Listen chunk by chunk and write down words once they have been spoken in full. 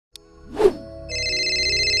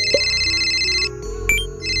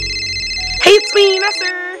me,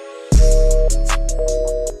 Nasser.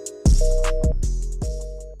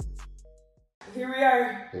 Here we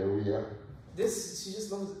are. Here we are. She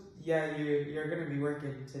just loves. Yeah, you're gonna be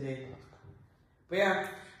working today. But yeah,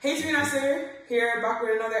 hey, it's me, Nasser. Here, back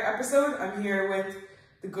with another episode. I'm here with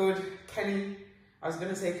the good Kenny. I was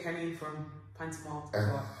gonna say Kenny from Pint Malt.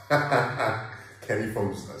 Kenny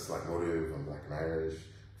from Slack Motive, I'm like an Irish.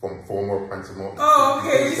 From former Pint Malt. Oh,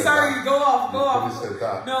 okay. Sorry, go off. You said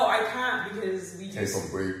that. No, I can't because we Kenny just. from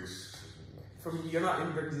Briggs. You're not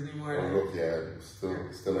in Briggs anymore. Oh, look, yeah,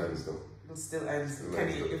 still ends though. It still ends. Still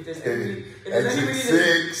Kenny, ends, if there's Kenny, anybody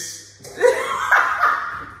Exit 6.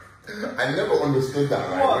 I never understood that,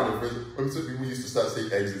 right? When people used to start saying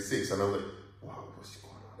Exit 6, and I was like, wow, what's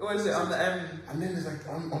going on? What is it on the M? And then it's like,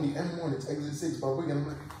 on the M1, it's Exit 6 by Wigan. I'm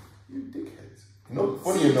like, you dickheads. No,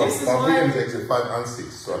 funny See, enough, Bob Williams Exit 5 and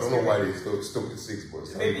 6, so I don't know why they still with 6,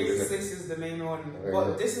 but maybe 6 is the main one.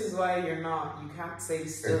 But this is why you can't say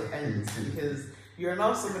still ends, because you're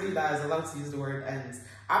not somebody that is allowed to use the word ends.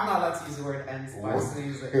 I'm not allowed to use the word ends. Why is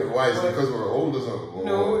it because we're old or something?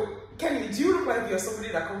 No, Kenny, do you look like you're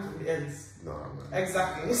somebody that comes from the ends? No, I'm not.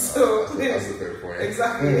 Exactly. So that's a fair point.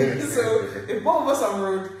 Exactly. So if both of us on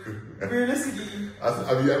road, realistically,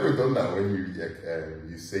 have you ever done that when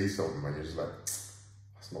you say something and you're just like,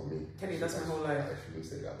 that's not me? Kenny, that's my whole life. I shouldn't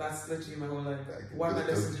say that. That's literally my whole life. Like, why am I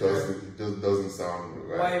listening to drill? It just doesn't sound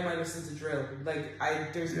right. Why am I listening to drill? Like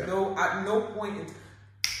there's at no point in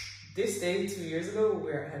this day 2 years ago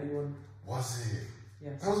we're at Heady One. Was it?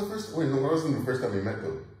 Yes. That was the first. Wait, no, that wasn't the first time we met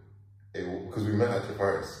though. Because we met at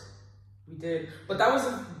Jafaris. We did, but that was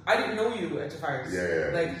I didn't know you at Jafaris.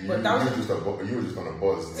 Yeah. Like, you was were just on a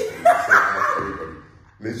buzz. And saying hi to everybody.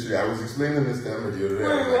 Literally, I was explaining this to Emma the other day.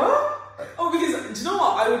 Wait, what? Oh, because do you know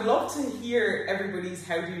what? I would love to hear everybody's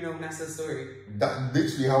how do you know Nessa's story. That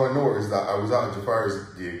literally how I know her is that I was at a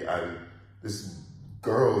Jafaris gig and this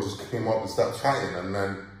girl just came up and started chatting, and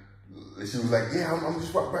then she was like, "Yeah, I'm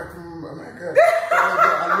just back from America.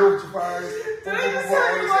 I love Jafaris.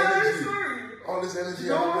 All this energy,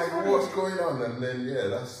 and I'm like, what's going on?" And then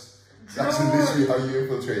that's literally how you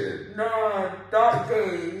infiltrated. No, that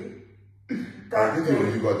day. I think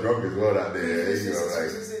you got drunk as well that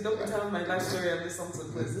day. Don't be telling my life story on this song,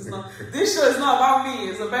 please. This show is not about me.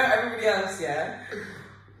 It's about everybody else. Yeah.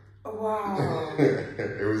 Wow.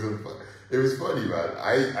 It was funny, man.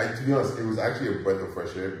 I to be honest, it was actually a breath of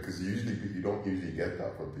fresh air because you don't usually get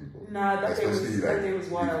that from people. Nah, that day was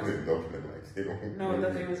wild. People in Dublin, like they don't. No,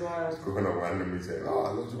 that day was wild. Just going up randomly saying, "Oh,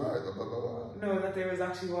 I love you, blah blah blah." No, that day was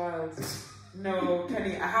actually wild. No,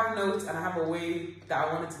 Kenny, I have notes and I have a way that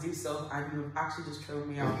I wanted to do stuff, and you've actually just thrown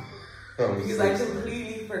me off because I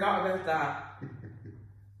completely forgot about that.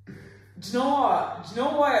 Do you know what? Do you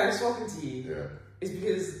know why I was talking to you? Yeah. It's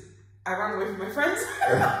because I ran away from my friends.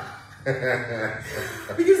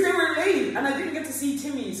 Because they were late and I didn't get to see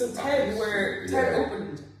Timmy. So Ted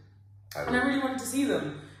opened, and I really wanted to see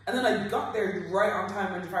them. And then I got there right on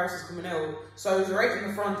time when Jafaris was coming out, so I was right in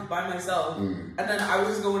the front by myself. And then I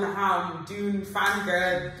was going to ham, doing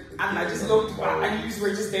fangirl, and I just looked back, and you were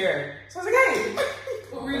just there. So I was like, hey.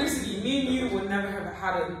 But realistically, me and you would never have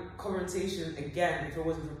had a conversation again if it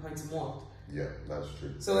wasn't for Pints of Malt. Yeah, that's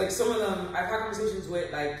true. So like some of them, I've had conversations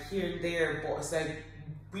with like here and there, but it's like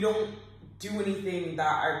we don't do anything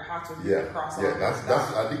that our paths would cross on.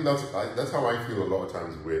 I think that's how I feel a lot of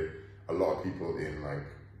times with a lot of people in like,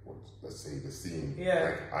 let's say the scene. Yeah.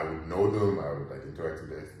 Like I would know them, I would like interact with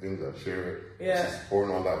their things, I'd share it, support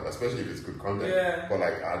and all that, especially if it's good content. Yeah. But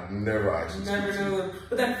like I'd never actually know them.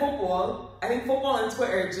 But then football, I think football and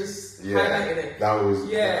Twitter just highlighted it. That was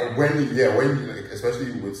when like,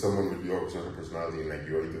 especially with someone with your certain personality and like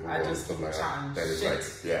you're into football and stuff like that, then it's like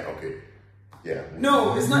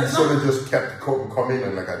no, it's not. Sort of just kept coming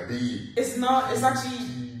and like I'd be. It's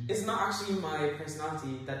not actually my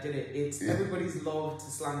personality that did it. It's everybody's love to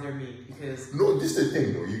slander me because. No, this is the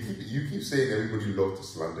thing though. You keep saying everybody loves to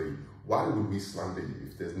slander you. Why would we slander you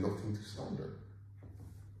if there's nothing to slander?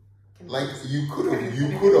 Like you could have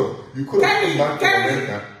come back to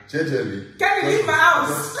America, JJ. Can you leave my house?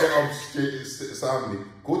 Just set up straight, family.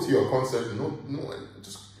 Go to your concert. No,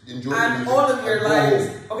 just enjoy. And all of your lives.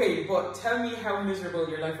 Okay, but tell me how miserable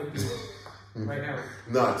your life would be. Right now.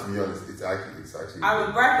 No, to be honest, it's actually. I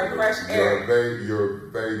would breath of fresh air. You're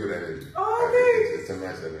very good energy. Oh, okay. It's a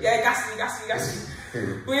nice energy. Yeah, gas me.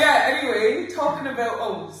 But yeah, anyway, talking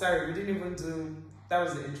about. Sorry, we didn't even do. That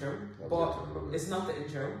was the intro, but it's not the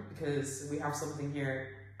intro because we have something here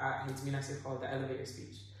at Hates Me Nasser called the elevator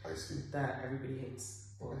speech. I see. That everybody hates.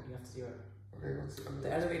 Well, you have to do it. Okay, what's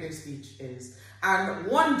the elevator speech is, and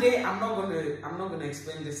one day I'm not gonna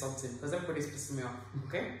explain this something because everybody's pissing me off.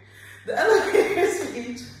 Okay, The elevator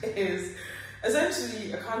speech is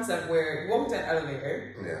essentially a concept where you walk into an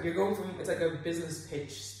elevator, you're going from, it's like a business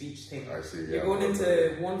pitch speech thing. I see, You're going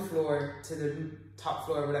into one floor to the top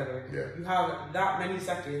floor or whatever. Yeah. You have that many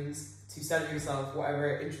seconds to sell yourself,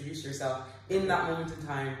 whatever, introduce yourself. In that moment in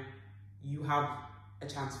time, you have a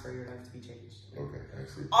chance for your life to be changed. Okay, I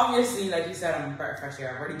see. Obviously, like you said, I'm a breath of fresh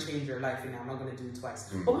air. I've already changed your life, and I'm not going to do it twice.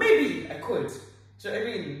 But maybe I could. Do you know what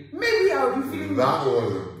I mean? Maybe I would be feeling that.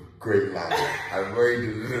 Was a great line. I very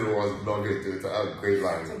deliberately was not going to do it. That was a great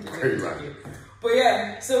line. Great line. But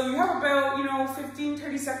yeah, so you have about, 15,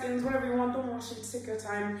 30 seconds, whatever you want. Don't rush it. Take your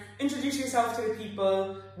time. Introduce yourself to the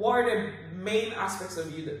people. What are the main aspects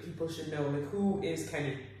of you that people should know? Like, who is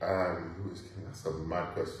Kenny? Who is Kenny? That's a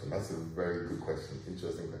mad question. That's a very good question.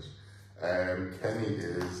 Interesting question. Kenny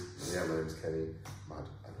is, my name's Kenny. Mad.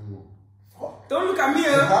 I don't know. Fuck. Don't look at me.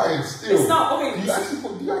 Still. It's not, okay. Do you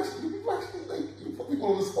put people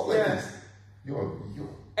on the spot like this? Yo.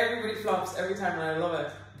 Everybody flops every time, and I love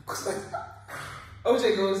it. Because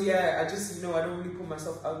OJ goes, I just, I don't really put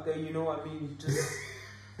myself out there, you know what I mean? Just,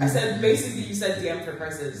 I said, basically, you said DM for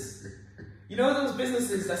prices. You know those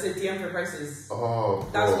businesses that say DM for prices? Oh,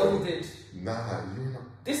 that's what he did. Nah, you're not.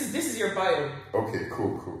 This is your bio. Okay,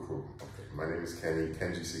 cool. Okay, my name is Kenny,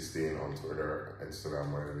 Kenji16 on Twitter,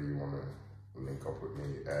 Instagram, wherever you want to link up with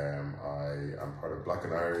me. I am part of Black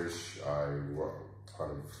and Irish. I work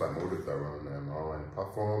part of Slight Motive that run an online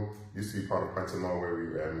platform. Used to be part of Pints and More, where we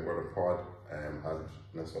were a pod. Had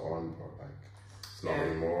Nessa on, but like it's not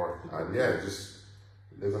anymore. And just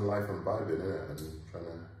living life and vibing, and trying to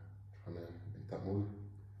make that move.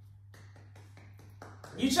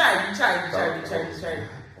 You tried.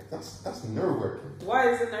 That's nerve-wracking. Why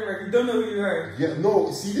is it nerve-wracking? You don't know who you are. Yeah,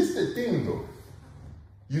 no. See, this is the thing, though.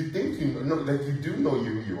 You think you know, like you do know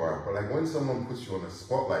who you are, but like when someone puts you on a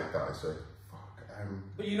spot like that, it's like.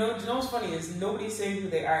 But you know what's funny is nobody's saying who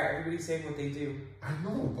they are, everybody's saying what they do. I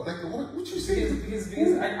know, but like what you say? Because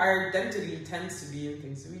our identity tends to be in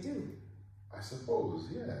things that we do. I suppose,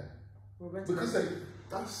 yeah. Because like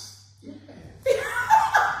that's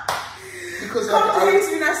because come to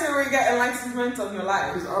me next time where you get enlightenment on your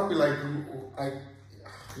life. Because I'll be like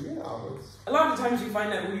a lot of the times you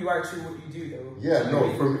find out who you are through what you do, though. Yeah,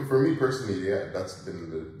 no, for me personally, that's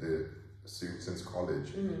been the since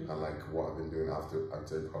college, and like what I've been doing after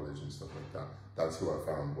college and stuff like that. That's who I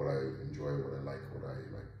found, what I enjoy, what I like,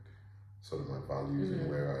 sort of my values and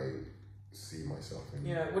where I see myself in.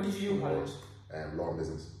 Yeah, what did you do in college? Law and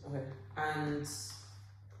business. Okay, and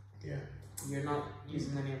you're not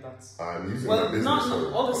using any of that. I'm using my business.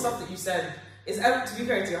 Not all the stuff that you said is out. To be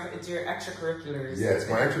fair, it's your extracurriculars. Yeah, it's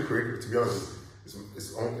my extracurriculars. To be honest,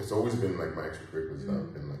 it's always been like my extracurriculars that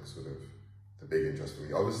have been like sort of the big interest for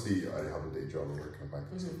me. Obviously, I have a day job and work in a bank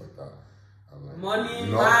and stuff like that. I'm like,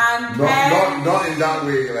 money, not in that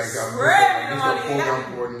way. Like I'm just a program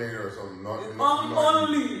coordinator or something.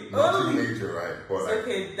 Not teenager, right? But like,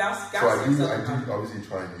 okay, that's so I do obviously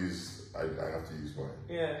try and use. I have to use my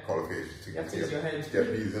qualifications to get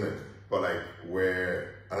these in it. But like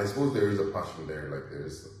and I suppose there is a passion there. Like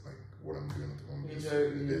there's like what I'm doing at the moment is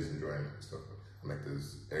enjoying it and stuff. And like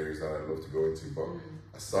there's areas that I love to go into, but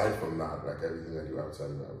aside from that, like everything I do outside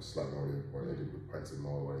of that, with Slight Motive, what I do with Pints and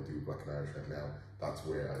More, what I do with Black and Irish right now, that's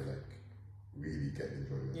where I like really get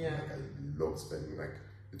enjoyment. Yeah. Like I love spending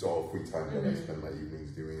it's all free time that I spend my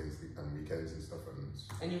evenings doing and weekends and stuff.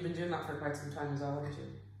 And you've been doing that for quite some time as well, haven't you?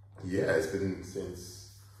 Yeah, it's been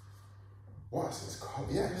since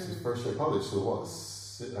college. Yeah, since first year college. So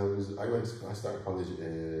I started college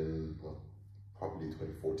in probably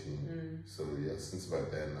 2014. So yeah, since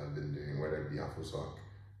about then I've been doing whether it be AfroSoc,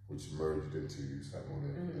 which merged into Slight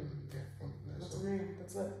Motive.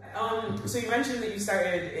 That's it. So you mentioned that you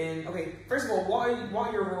started in. Okay, first of all, what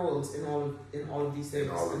are your roles in all of these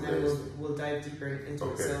things, and then we'll dive deeper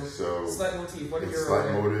into it. So Slight Motive, what are your roles?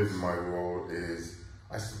 Slight Motive, my role is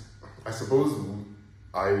I suppose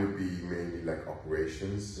I would be mainly like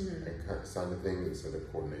operations and kind of thing, instead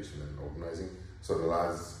of coordination and organizing. So the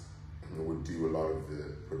lads would do a lot of the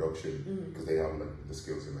production because they have like the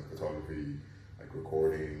skills in like photography, like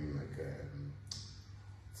recording, like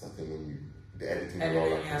something when the editing and all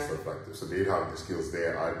that kind of stuff like that. So they'd have the skills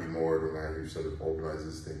there. I'd be more the man who sort of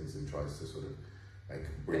organizes things and tries to sort of like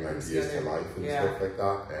bring ideas to life and stuff like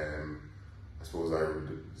that. I suppose I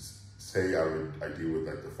would say I deal with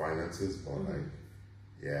like the finances, but like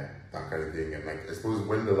that kind of thing. And like I suppose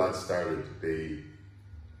when the lads started,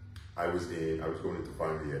 I was going into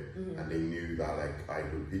final year, and they knew that like I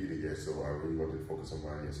repeated a year, so I really wanted to focus on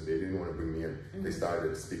final year. So they didn't want to bring me in. They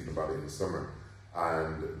started speaking about it in the summer,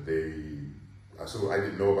 and so I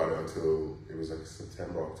didn't know about it until it was like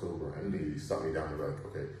September, October, and they sat me down and were like,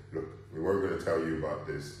 okay, look, we weren't going to tell you about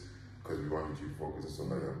this because we wanted you to focus on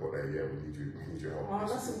something like that, but yeah, we need your help. Oh,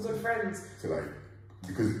 that's some good friends. To like,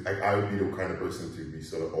 because like, I would be the kind of person to be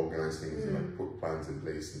sort of organize things and like put plans in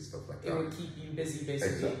place and stuff like that. It would keep you busy,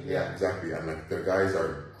 basically. Exactly. Yeah, exactly. And like the guys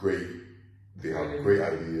are great. They have great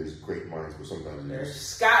ideas, great minds, but sometimes they're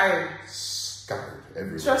scattered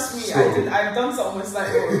everywhere. Trust me, so, I've done something with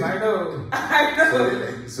Slight Motive. I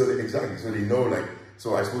know. So they know like.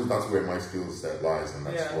 So I suppose that's where my skill set lies, and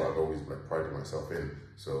that's what I've always like prided myself in.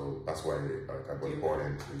 So that's why I got bought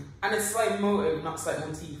into. And it's Slight Motive, not Slight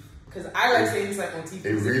Motif. Because I like saying Slight Motif.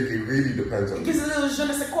 It really depends on. It gives a little je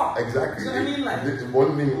ne sais quoi. Exactly. You know what I mean? Like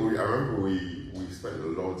one thing I remember we spent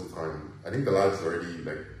loads of time. I think the lads already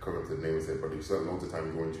like covered the name of it, but we spent loads of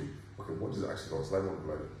time going to. Okay, what is it actually called? Slight Motive,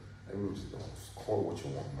 like, and we were just call it what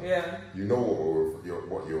you want. Man. Yeah. You know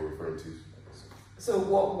what you're referring to. So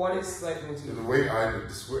what is Slight Motive? The way I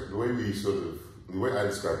describe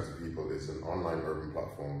it to people is an online urban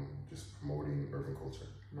platform just promoting urban culture.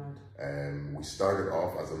 Mad. We started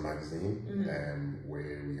off as a magazine,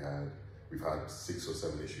 where we've had 6 or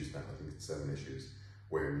 7 issues now. I think it's 7 issues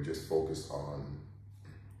where we just focus on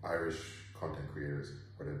Irish content creators,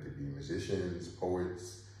 whether they be musicians,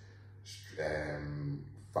 poets,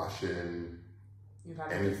 fashion. You've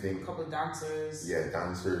had anything, a couple of dancers. Yeah,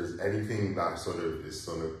 dancers. Anything that sort of is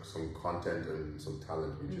some content and some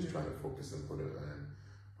talent. We're just trying to focus and put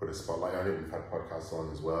a spotlight on it. We've had podcasts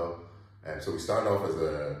on as well. So we started off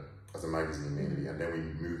as a magazine mainly, and then we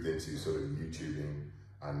moved into sort of YouTubing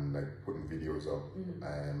and like putting videos up.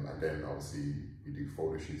 And then obviously we do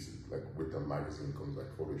photo shoots. Like with the magazine comes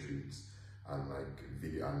like photo shoots and like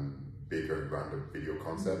video and bigger, grander video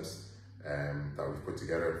concepts. That we've put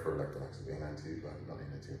together for like the likes of A92, not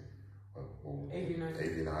A92,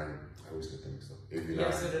 AV9. I always get things up. AV9,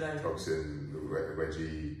 yeah, so did I. Tuxin,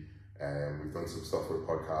 Reggie. We've done some stuff with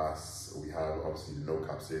podcasts. We have obviously the No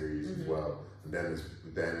Cap series as well. And then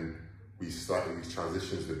we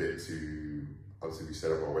transitioned a bit to obviously we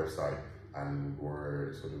set up our website and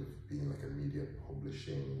we're sort of being like a media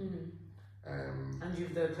publishing. And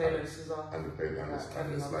you've the playlist as well. And the playlist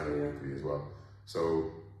and the Slight Weekly as well.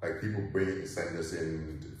 So like people send us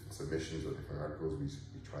in different submissions or different articles. We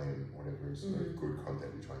try and whatever is like good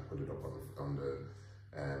content, we try and put it up on the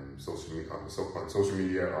social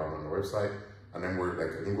media or on the website. And then we're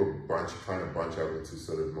like, I think we're trying to branch out into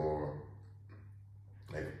sort of more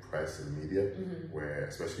like press and media, where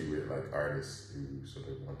especially with like artists who sort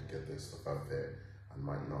of want to get their stuff out there and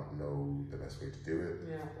might not know the best way to do it,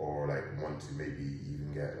 or like want to maybe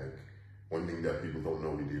even get like one thing that people don't know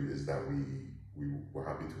we do is that we're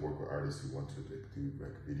happy to work with artists who want to like, do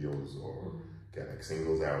like videos or get like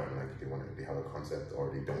singles out and like they have a concept or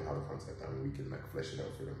they don't have a concept and we can like flesh it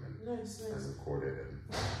out for them and record it. And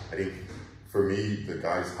I think for me the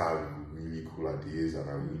guys have really cool ideas and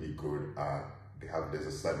are really good at there's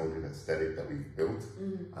a Slight Motive aesthetic that we've built,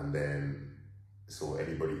 and then so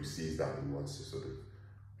anybody who sees that and wants to sort of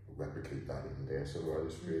replicate that in their sort of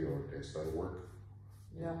artistry or their style of work.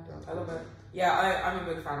 Yeah, I love it. Yeah, I'm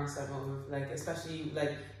a big fan of Slight Motive. Like, especially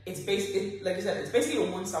like like I said, it's basically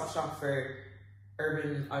a one-stop shop for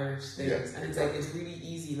urban Irish things, and it's like it's really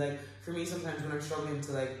easy. Like for me, sometimes when I'm struggling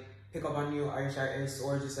to like pick up on new Irish artists,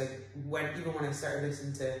 or just like when I started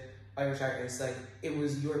listening to Irish artists, like it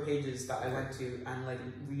was your pages that I went to and like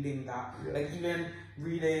reading that, like even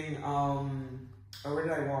reading or what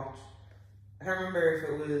did I watch? I can't remember if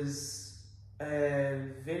it was a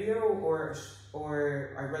video or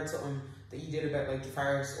I read something that you did about like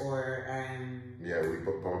Jafaris or yeah, we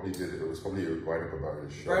probably did it. It was probably a write-up about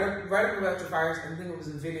it. Write up about Jafaris, and I think it was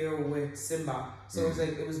a video with Simba. So it was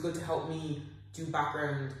like it was good to help me do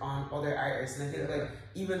background on other artists, and I think like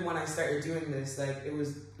even when I started doing this, like it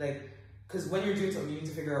was like because when you're doing something, you need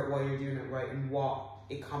to figure out why you're doing it right and what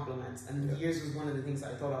it complements. And yours was one of the things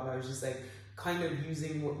that I thought of. I was just like kind of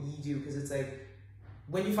using what you do, because it's like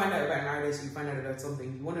when you find out about an artist, you find out about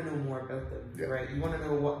something, you want to know more about them, right? You want to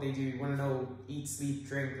know what they do, you want to know eat, sleep,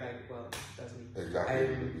 drink, like, well, that's me.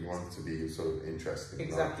 Exactly. You want it to be sort of interesting,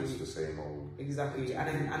 not just the same old. Exactly.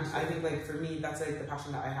 And I think like for me, that's like the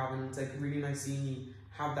passion that I have, and it's like really nice seeing you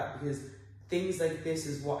have that, because things like this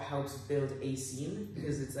is what helps build a scene,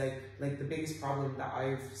 because it's like the biggest problem that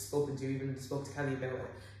I've spoke to Kelly about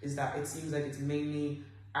it, is that it seems like it's mainly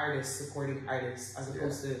artists supporting artists as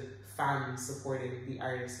opposed to fans supporting the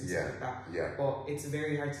artists and stuff like that. But it's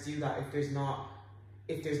very hard to do that if there's not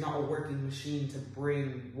a working machine to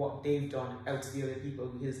bring what they've done out to the other people,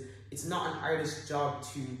 because it's not an artist's job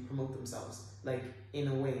to promote themselves. like in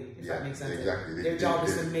a way, if that makes sense. Exactly. Their job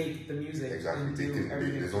is to make the music. Exactly.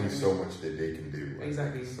 There's only so much that they can do.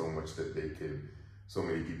 Exactly. So much that they can. So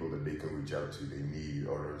many people that they can reach out to. They need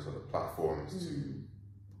other sort of platforms to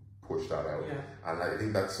push that out. Yeah. And I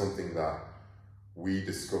think that's something that we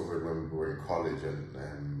discovered when we were in college,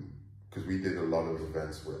 and because we did a lot of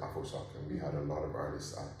events with AfroSoc, and we had a lot of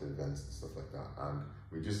artists at the events and stuff like that, and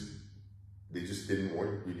they just didn't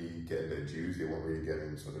weren't really getting their dues. They weren't really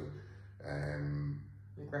getting sort of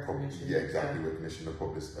recognition. Recognition and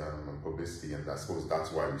publicity, and I suppose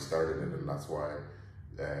that's why we started it, and that's why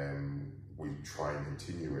we try and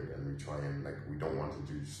continue it, and we try and we don't want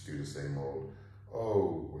to just do the same old,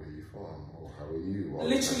 oh, where are you from? Oh, how are you? All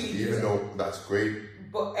literally, even though that's great,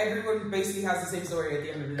 but everyone basically has the same story at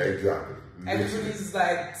the end of the day. Exactly. Everybody's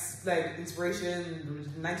like inspiration.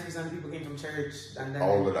 90% of people came from church, and then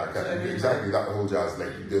all of that. Exactly, that whole jazz.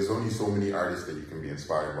 Like, there's only so many artists that you can be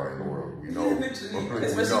inspired by in the world. We know, literally,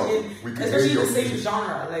 especially in the same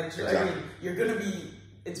genre. Like, exactly. I mean, you're gonna be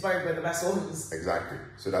inspired by the best ones. Exactly.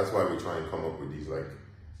 So that's why we try and come up with these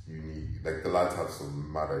unique. Like, the lads have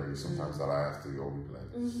some mad ideas sometimes that I have to go with.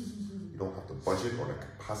 You don't have the budget or the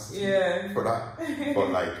capacity for that,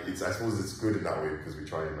 but I suppose it's good in that way because we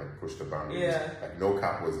try and push the boundaries. Like, No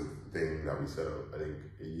Cap was a thing that we set up I think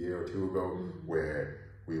a year or two ago, where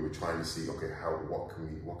we were trying to see, okay, what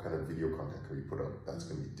kind of video content can we put up that's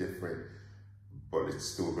going to be different, but it's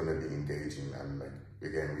still going to be engaging. And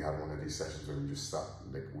again, we had one of these sessions where we just sat,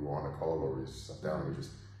 we were on a call, or we just sat down and we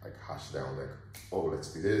just hashed down oh,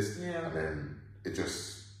 let's do this, and then it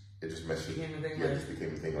just became a thing. Yeah, it just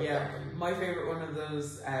became a thing like that. My favorite one of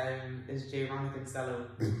those is Jay Ronick and Cello.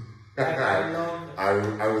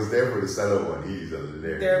 I was there for the Cello one. He's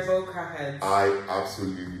hilarious. They're both crackheads. I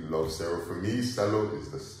absolutely love Cello. For me, Cello is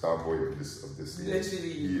the star boy of this year.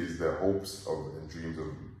 Literally, he is the hopes and dreams of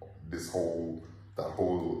that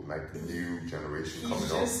whole new generation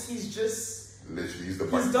coming up. He's just literally he's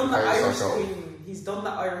done the Irish thing. He's done the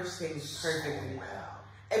Irish thing perfectly.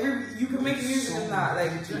 You can make music in that,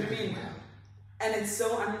 do you know what I mean? And it's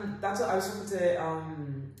and that's what I was talking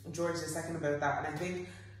to George a second about that, and I think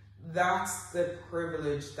that's the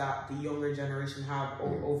privilege that the younger generation have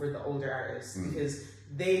over the older artists, because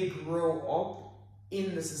they grow up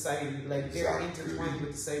in the society, they're intertwined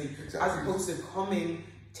with society, as opposed to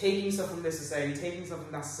taking stuff from this society, taking stuff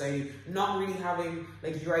from that society, not really having,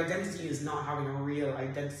 your identity is not having a real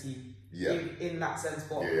identity. In that sense,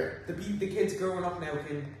 but the kids growing up now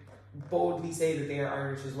can boldly say that they are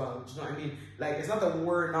Irish as well. Do you know what I mean? It's not that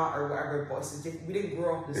we're not or whatever, but we didn't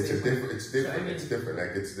grow up the same. It's different. You know it's different.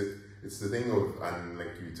 It's the thing of, and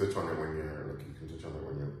you touch on it when you're you can touch on it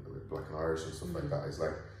when you're Black and Irish and stuff like that. It's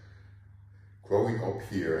growing up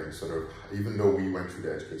here, and sort of, even though we went through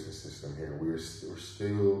the education system here, we're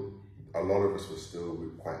still, a lot of us were still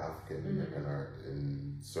quite African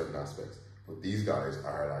in certain aspects. But these guys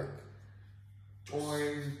are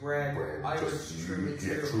born, bred, Irish, true and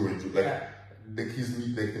true. The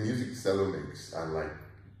music Cello makes, and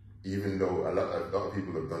even though a lot of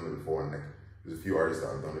people have done it before, and there's a few artists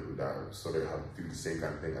that have done it with that, so they have to do the same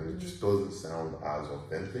kind of thing, and it just doesn't sound as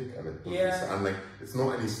authentic, and it doesn't sound it's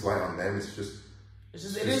not any slight on them. It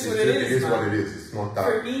is what it is. It's not that.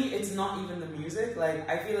 For me, it's not even the music.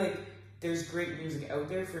 I feel there's great music out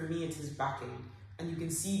there. For me, it's his backing. And you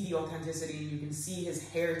can see the authenticity, you can see his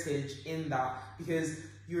heritage in that, because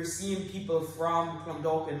you're seeing people from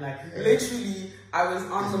Clondalkin. Literally, I was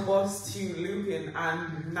on the bus to Lucan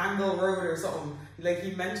and Nangle Road or something.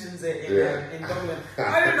 He mentions it in Dublin.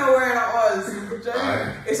 I don't know where that was. You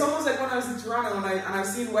know it's almost like when I was in Toronto and I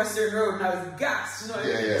seen Western Road and I was gassed. You know what I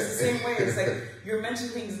mean? It's the same way. It's you're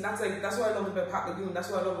mentioning things, and that's what I love about Pat Lagoon. That's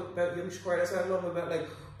what I love about Young Shakur. That's what I love about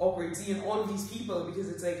Upgrade Z and all of these people, because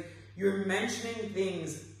it's you're mentioning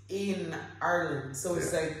things in Ireland, so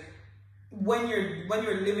it's when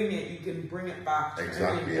you're living it, you can bring it back.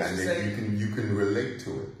 Exactly, and then you can relate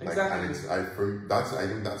to it. Exactly, and I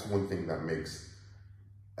think that's one thing that makes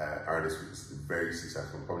artists very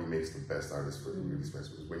successful. Probably makes the best artists really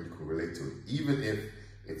successful, is when you can relate to it, even if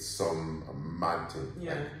it's some mad thing,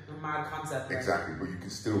 a mad concept. Exactly, but you can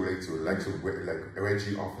still relate to it.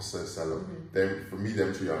 Reggie, Officer, Cello. Them, for me,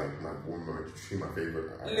 them three are my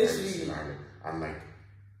favorite artists in Ireland. And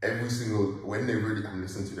every single, when they really, I'm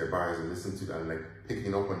listening to their bars and listening to them,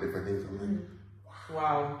 picking up on different things. I'm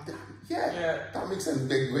wow. That makes sense.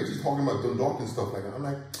 Reggie's talking about Dundalk and stuff like that. I'm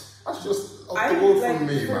that's just up the road from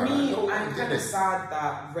me, for man. Me, I'm kind of sad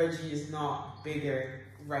that Reggie is not bigger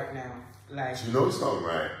right now. You know something,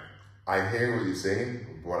 right? I hear what you're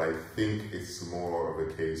saying, but I think it's more of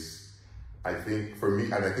a case. I think for me,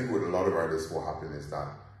 and I think with a lot of artists, what happened is that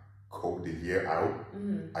the year out,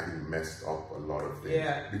 I think messed up a lot of things.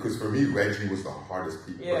 Yeah. Because for me, Reggie was the hardest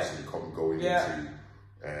person to come going into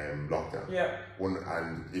lockdown. Yeah.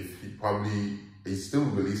 And if he still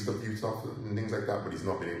released a few stuff and things like that, but he's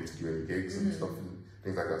not been able to do any gigs and stuff and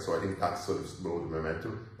things like that. So I think that sort of slowed the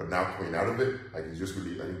momentum. But now coming out of it, like he's just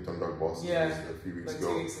released, I think Dundalk Boss a few weeks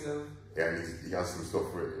ago. 2 weeks ago. Yeah, and he has some stuff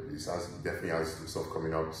definitely has some stuff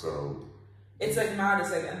coming up. So it's like mad.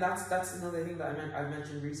 It's like, and that's another thing that I've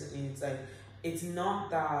mentioned recently. It's like, it's not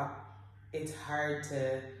that it's hard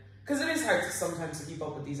to, because it is hard to sometimes to keep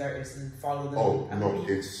up with these artists and follow them. Oh no,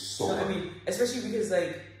 it's so hard. I mean, especially because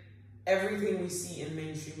like everything we see in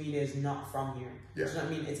mainstream media is not from here. Yeah. Do you know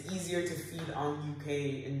what I mean? It's easier to feed on UK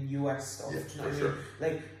and US stuff. Yeah, do you know what I mean?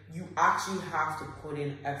 Like, you actually have to put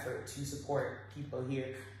in effort to support people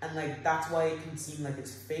here. And like, that's why it can seem like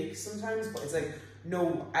it's fake sometimes, but it's like,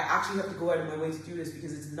 no, I actually have to go out of my way to do this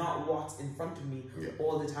because it's not what's in front of me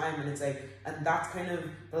all the time. And it's like, and that's kind of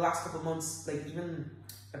the last couple of months, like even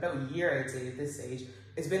about a year, I'd say at this stage,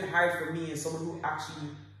 it's been hard for me as someone who actually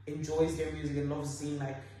enjoys their music and loves the scene.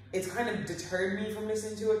 Like, it's kind of deterred me from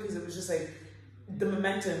listening to it because it was just like, the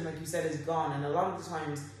momentum, like you said, is gone. And a lot of the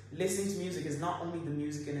times, listening to music is not only the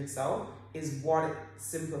music in itself, is what it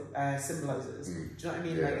symbolizes. Do you know what I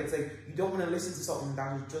mean? Yeah. Like, it's like, you don't want to listen to something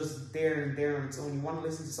that is just there and there on its own. You want to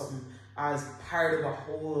listen to something as part of a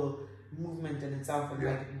whole movement in itself. And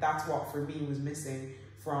like, that's what for me was missing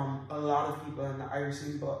from a lot of people in the Irish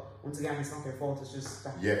scene. But once again, it's not their fault. It's just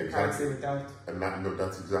that exactly. And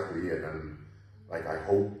that's exactly it. And like, I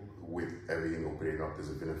hope with everything opening up, there's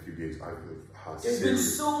been a few gigs I've had. There's been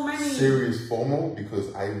so many serious FOMO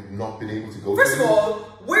because I've not been able to go. First of all,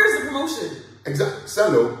 where's the promotion? Exactly.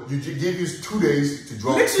 Cello, you gave you 2 days to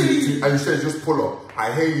drop. Literally. And you said just pull up.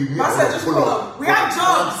 I hear you. I said just pull up. We have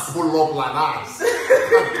jobs. Pull up like that.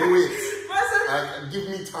 Do it. Give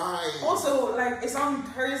me time. Also, like, it's on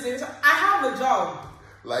Thursday. So I have a job.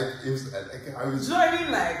 Like, it was like I was. Do you know what I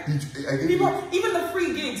mean? Like, people, even the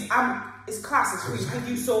free gigs, it's class, it's free. Thank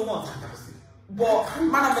you so much. But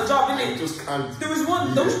man, I have a job, innit? Just can't. There was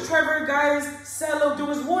one, those Trevor guys, Cello. There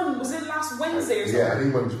was one. Was it last Wednesday or something? Yeah, I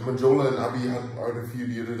think Manjola and Abby had a few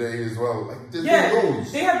the other day as well. Like,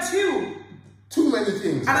 there's they had 2. Too many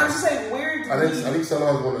things. And I was just like, where did I think Cello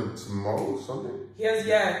has one tomorrow or something. He has,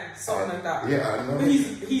 something like that. Yeah, I know. But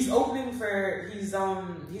he's opening for, he's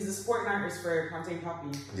a supporting artist for Plantain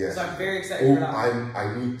Poppy. Yeah. So I'm very excited for that.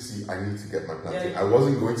 I need to get my Plantain. I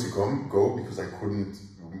wasn't going to go because I couldn't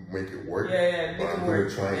make it work. Yeah, but I'm going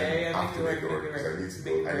to try and have to make it work because I need to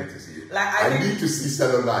go. I need to see it. Like, I need to see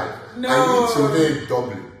Cello live. No. I need to hear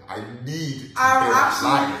Dublin. I need to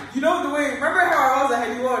actually, you know the way, remember how I was at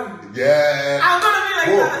Heady One? Yeah. I'm gonna be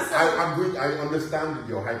like that. I understand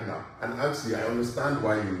your hype now. And actually, I understand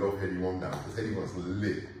why you love Heady One now. Because Heady One's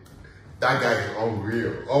lit. That guy is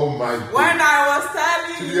unreal. Oh my god. When I was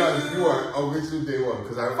telling you. To be honest, you are always to day one.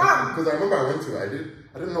 Because I remember I went to it.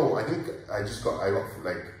 I didn't know. I think I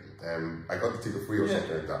got the ticket free or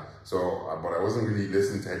something like that. So, but I wasn't really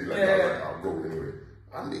listening to Heady like that. Like, I'll go anyway.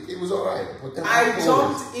 And it was alright. I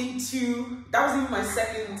jumped into, that was even my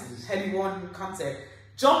second Heady One concert.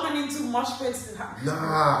 Jumping into mosh pits.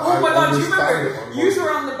 Nah. Oh my god, do you remember? You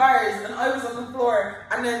were on the bars and I was on the floor.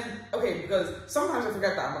 And then, okay, because sometimes I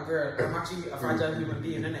forget that I'm a girl. I'm actually a fragile human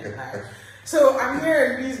being, innit? Like, so I'm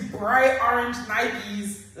here in these bright orange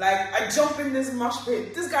Nikes. Like, I jump in this mosh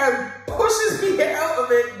pit. This guy pushes me out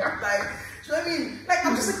of it. Like, do you know what I mean? Like,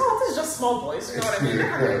 I'm just like, oh, this is just small boys. You know what I mean?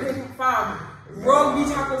 They're fam. Rugby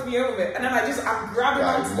tackles me out of it, and then I'm grabbing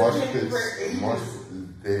onto the pin for ages.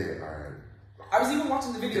 I was even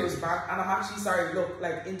watching the videos back, and I'm actually sorry. Look,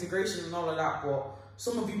 like integration and all of that, but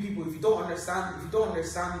some of you people, if you don't understand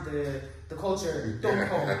the culture, don't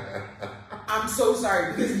come. I'm so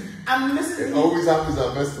sorry because I'm listening. It always happens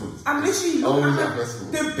at festivals. I'm literally always at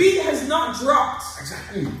festivals. The beat has not dropped.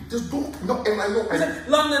 Exactly. Just don't. No, and I know. It's like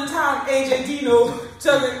London Town, AJ Dino,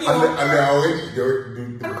 telling you know. And they're already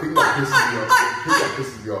the thing that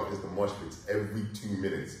pisses me off is the mosh pits every 2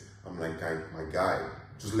 minutes. I'm like, my guy,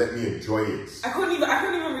 just let me enjoy it. I couldn't even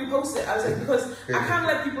repost it. I was like, because I can't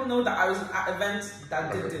let people know that I was at events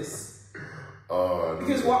that did this.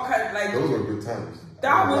 Because what kind of, like, those were good times.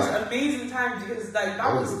 That was amazing time because like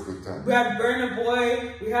that was a good time. We had Burna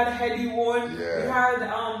Boy, we had Heady One, we had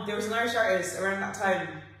there was an Irish artist around that time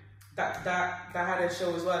that had a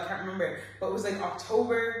show as well. I can't remember, but it was like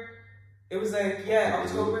October. It was like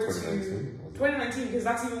October 2019 because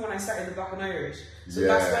that's even when I started the Black and Irish. So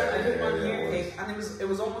that's when I hit my year cake, and it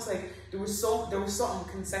was almost like there was something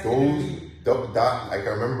consecutively. That like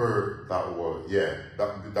I remember that was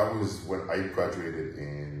that was when I graduated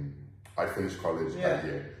in I finished college that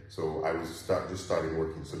year, so I was just starting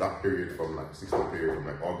working. So that period from like 6-month period from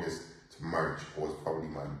like August to March was probably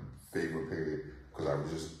my favorite period because I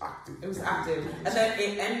was just active. It was active, and then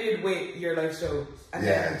it ended with your live show, and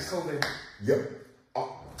then COVID. Yep.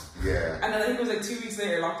 Yeah. And then I think it was like 2 weeks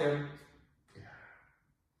later lockdown.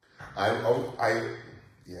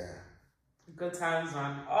 Yeah. Good times,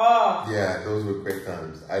 man. Oh. Yeah, those were great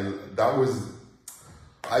times. Sometimes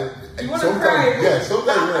when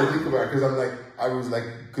I think about it,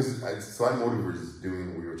 because Slime Motive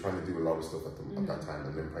we were trying to do a lot of stuff at that time,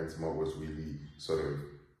 and then Pints and Malt was really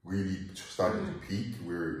starting to peak.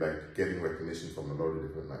 We were like getting recognition from a lot of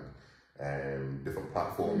different different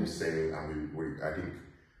platforms saying, and I think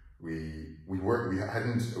we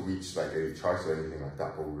hadn't reached like any charts or anything like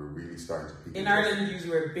that, but we were really starting to peak. In Ireland,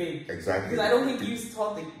 you were big. Exactly. Because I don't think you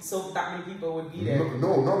thought that many people would be there.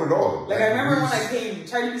 No, not at all. Like I remember when I came,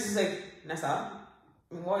 Charlie was just like, Nessa,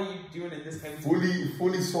 what are you doing in this time?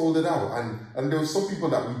 Fully sold it out, and there were some people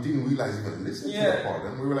that we didn't realize even listened to the pod,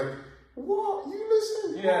 and we were like, "What? You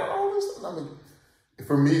listen? Yeah, all this." I mean,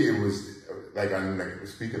 for me, it was like, I'm like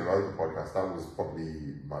speaking about the podcast. That was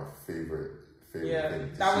probably my favorite thing.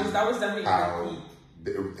 That was definitely a peak.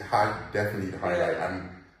 It had definitely the highlight, and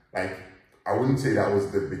like I wouldn't say that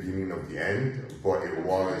was the beginning of the end, but it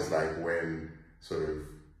was like when sort of.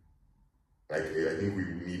 Like, I think we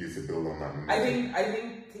needed to build on that momentum. I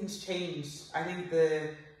think things changed. I think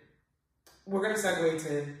we're gonna segue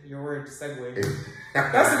to your word, segue.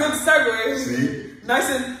 That's a good segue. See? Nice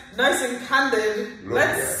and candid.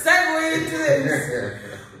 Let's segue into this.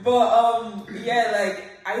 But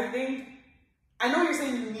I know you're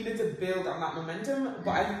saying you needed to build on that momentum,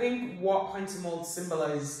 but I think what Pints and Malt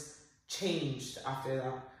symbolized changed after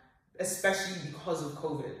that, especially because of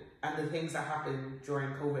COVID and the things that happened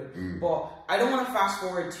during COVID. But I don't want to fast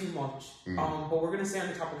forward too much. But we're going to stay on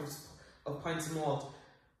the topic of Pints and Malt.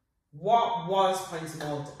 What was Pints and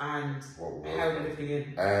Malt, and how did it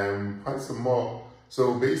begin? Pints and Malt.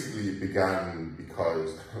 So basically, it began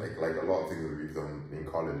because, like a lot of things that we've done in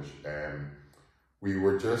college,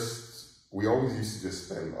 we always used to just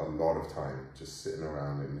spend a lot of time just sitting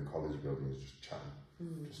around in the college buildings, just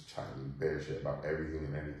chatting bare shit about everything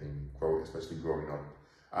and anything, especially growing up.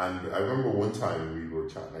 And I remember one time we were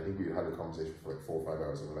chatting, I think we had a conversation for like 4 or 5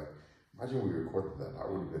 hours, and we're like, imagine we recorded that. That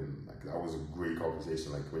would have been, like, that was a great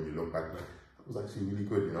conversation. Like, when you look back, like, that was actually really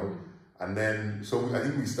good, you know? And then, so I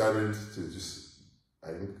think we started to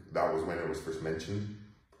I think that was when it was first mentioned.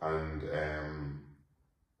 And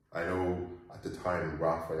I know at the time,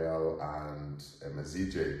 Raphael and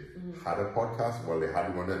Mazije had a podcast. Well, they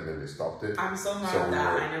had one and then they stopped it. I'm so mad at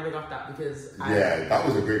that. I never got that because that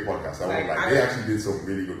was a great podcast. They actually did some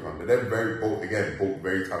really good content. They're both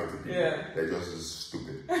very talented people. Yeah. They're just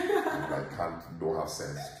stupid. Don't have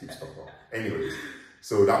sense, keep stuff up. Anyways,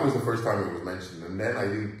 so that was the first time it was mentioned, and then I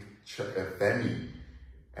think Femi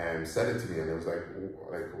said it to me, and it was like,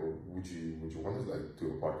 would you want to like do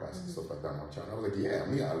a podcast and stuff like that? And I was like, yeah,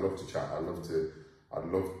 I love to chat. I'd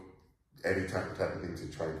love any type of thing to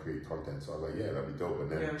try and create content. So I was like, yeah, that'd be dope. And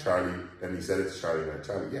then then he said it to Charlie, and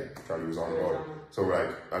Charlie was on board. So we're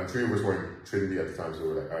like, and three of us were in Trinity at the time, so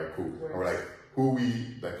we're like, all right, cool. And we're like,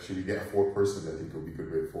 should we get a 4th person? I think it would be good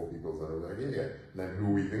with 4 people. And I was like, yeah. And then who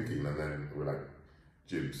are we thinking? And then we're like,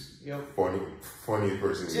 Jibs. Yep. Funny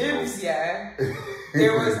person. Jibs, yeah.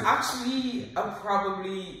 There was actually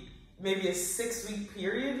probably maybe a 6-week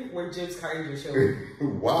period where Jibs carried your show.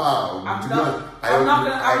 Wow. I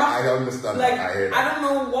understand. Like, I don't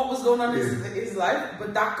know what was going on in his life,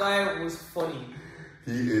 but that guy was funny.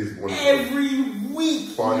 He is one of every week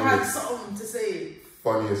he had something to say.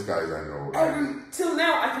 Funniest guys I know. Till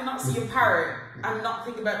now, I cannot see a parrot and not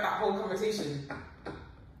think about that whole conversation.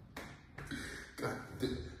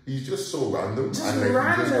 He's just so random, he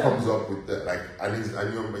just comes up with that,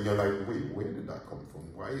 and you're like, wait, where did that come from?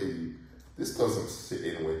 Why are you? This doesn't sit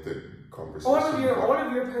in with the conversation. All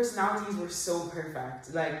of your personalities were so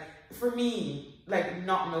perfect. Like, for me, like,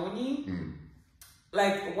 not knowing you,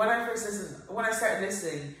 like when I started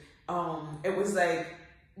listening, it was like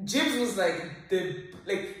Jibs was like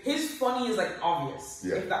his funny is like obvious,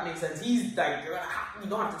 if that makes sense. He's like, you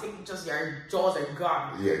don't have to take just your jaws are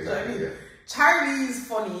gone. Yeah, exactly. You know what I mean? Charlie's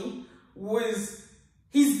funny was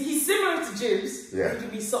he's similar to Jibs, but he can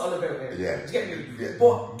be subtle about it. Yeah. Do you get me? Yeah.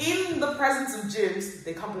 But in the presence of Jibs,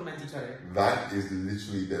 they complement each other. That is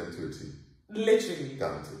literally down to a T. Literally.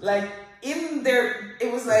 Down to. Like in there,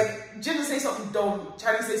 it was like Jibs would say something dumb,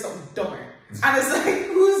 Charlie say something dumber. And it's like,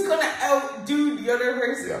 who's gonna outdo the other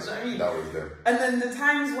person? Yeah, you know what I mean? that was them. And then the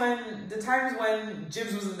times when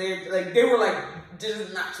Jibs wasn't there, like they were like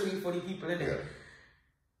just naturally funny people in it. Yeah.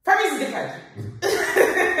 Femi's a dickhead.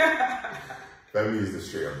 Femi is the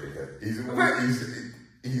straight up dickhead.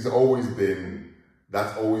 He's always been,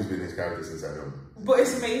 that's always been his character since I know him. But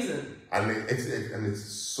it's amazing. And it's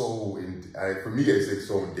so, for me it's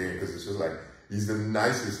so endearing because it's just like, he's the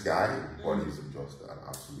nicest guy, but he's just an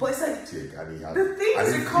absolute dick. And he has, the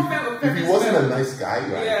things that come out of Femi's if he wasn't a nice guy,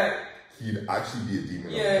 like, he'd actually be a demon.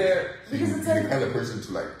 Because he'd be the kind of person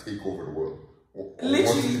to like take over the world.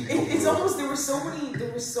 Literally, it's almost, there were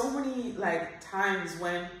so many like times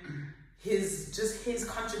when his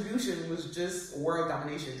contribution was just world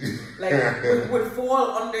domination. Like would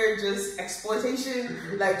fall under just exploitation,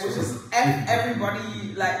 like would just F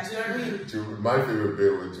everybody, like, do you know what I mean? My favorite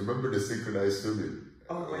bit was, do you remember the synchronized swimming?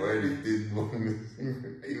 Oh my God. He did one,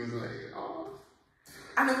 he was like, oh.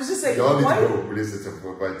 And it was just like, y'all need to go listen to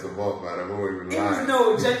Pints of Malt, man. I'm always lying.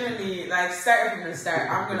 No, genuinely, like, start from the start.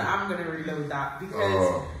 I'm gonna reload that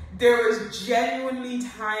because there was genuinely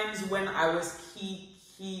times when I was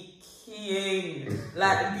keying.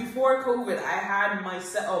 Like before COVID, I had my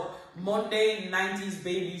setup Monday 90s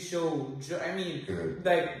baby show. Do you know what I mean?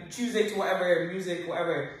 Like Tuesday to whatever, music,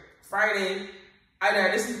 whatever. Friday, either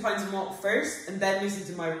I listen to Pints of Malt first and then listen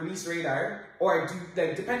to my release radar, or I do,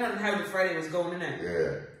 like, depending on how the Friday was going in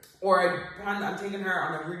it. Or I'm taking her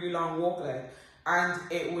on a really long walk, like, and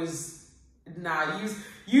it was,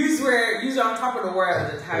 use were on top of the world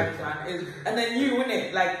at the time, man. And then you,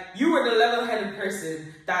 innit, like, you were the level-headed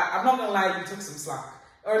person that, I'm not gonna lie, you took some slack.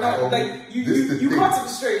 Or not, like, you caught some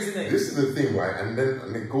strays, innit? This is the thing, right? And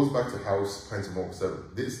it goes back to how Pints of Malt said,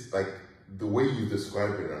 this, like, the way you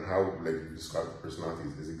describe it and how, like, you describe the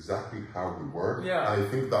personalities is exactly how we were. And I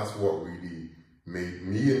think that's what really made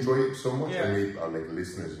me enjoy it so much and made our, like,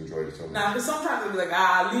 listeners enjoy it so much. Because sometimes they'll be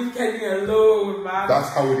like, leave Kenny alone, man. That's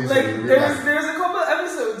how it is. Like, there's a couple of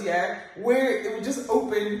episodes, where it would just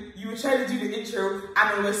open, you would try to do the intro,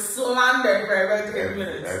 and it was slander for about 10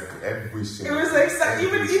 minutes. Every single. It was like,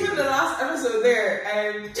 even the last episode there,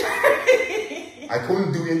 and I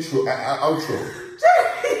couldn't do outro.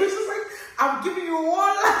 It was just like, I'm giving you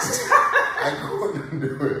one last time. I couldn't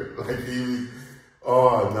do it. Like, he was,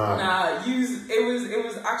 oh, nah. It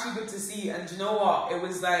was actually good to see. And you know what? It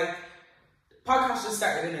was like, podcast just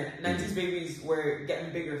started, innit? 90s babies were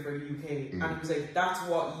getting bigger for the UK. And it was like, that's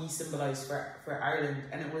what he symbolised for Ireland.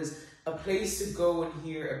 And it was a place to go and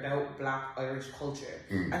hear about Black Irish culture.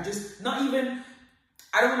 And just, not even,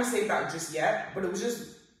 I don't want to say that just yet, but it was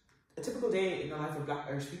just a typical day in the life of Black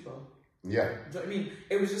Irish people. Yeah. Do you know what I mean?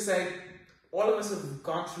 It was just like, all of us have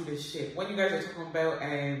gone through this shit. When you guys are talking about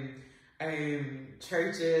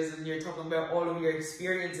churches and you're talking about all of your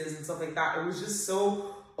experiences and stuff like that, it was just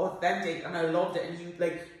so authentic and I loved it. And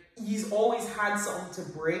he's always had something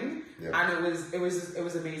to bring, and it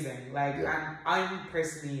was amazing. Like, and I'm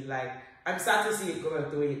personally, like, I'm sad to see it go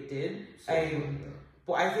out the way it did.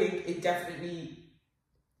 But I think it definitely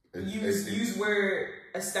used were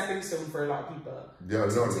a stepping stone for a lot of people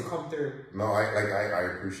to come through. No, I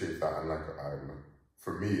appreciate that, and like,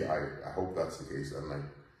 for me, I hope that's the case, and like,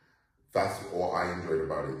 that's what I enjoyed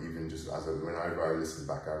about it. Even just whenever I listened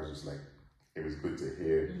back, I was just like, it was good to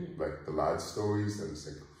hear like the lads' stories, and it's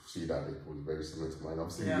like, see that it was very similar to mine.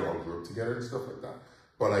 Obviously, we all grew up together and stuff like that.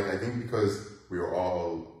 But like, I think because we were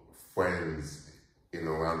all friends in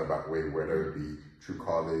a roundabout way, whether it be through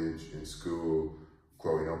college, in school,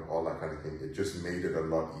 growing up, all that kind of thing, it just made it a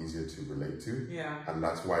lot easier to relate to. And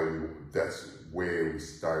that's why that's why we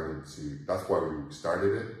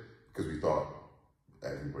started it, because we thought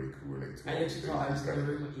everybody could relate to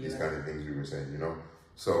these kind of things we were saying, you know?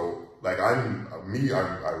 So like, I'm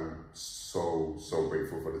so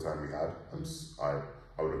grateful for the time we had. I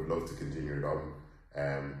would have loved to continue it on.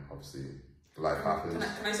 Obviously life happens.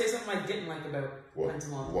 Can I say something I didn't like about Pints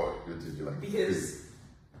of Malt? What did you like? Because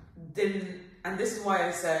and this is why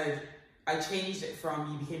I said I changed it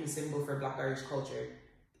from you became a symbol for Black Irish culture.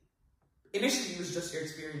 Initially, it was just your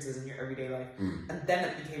experiences in your everyday life, and then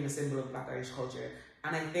it became a symbol of Black Irish culture.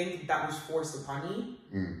 And I think that was forced upon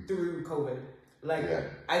you through COVID. Like,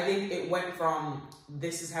 I think it went from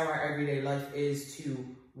this is how our everyday life is to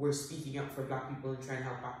we're speaking up for Black people and trying to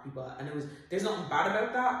help Black people. And there's nothing bad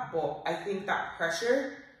about that, but I think that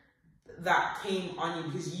pressure that came on you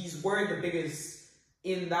because you were the biggest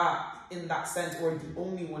in that sense, or the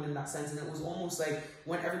only one in that sense, and it was almost like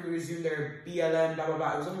when everybody was doing their BLM, blah blah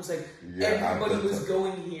blah, it was almost like everybody was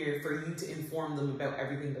going here for you to inform them about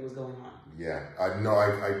everything that was going on.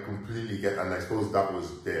 I completely get, and I suppose that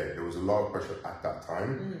was there was a lot of pressure at that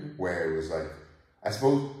time where it was like, I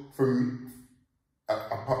suppose for me,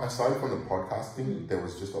 aside from the podcasting, there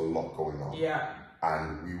was just a lot going on,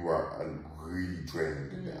 and we were really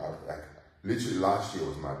drained. Like, literally last year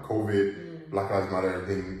was mad. COVID, Black Lives Matter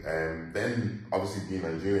thing, and then obviously being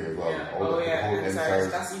Nigerian as well. Yeah. All the whole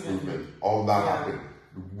NSARS movement, all that happened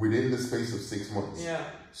within the space of 6 months. Yeah.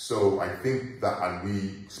 So I think that, and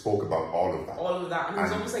we spoke about all of that. All of that, and it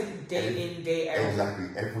was almost like day in, day out. Exactly.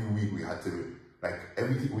 Every week we had to, like,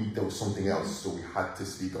 every week there was something else, so we had to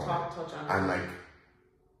speak on it. Touch on and it. like,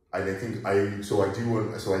 and I think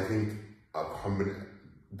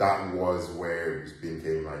that was where it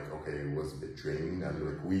became like, okay, it was a bit draining, and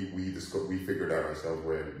like we figured out ourselves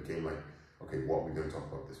where it became like, okay, what are we going to talk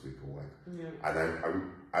about this week or what? And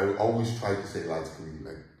I always try to say, lads, can we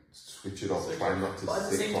like switch it up, try not to. But at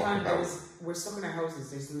the same time, we're stuck in our houses.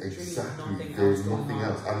 There's literally nothing There's else nothing going on.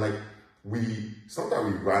 else, and like it's not that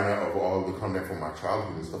we ran out of all the content from our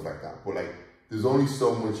childhood and stuff like that, but like there's only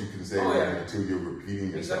so much you can say until you're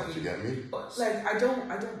repeating yourself. Exactly. You get me? But like I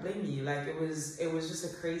don't blame you. Like it was just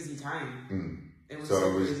a crazy time. It was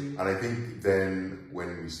so crazy. And I think then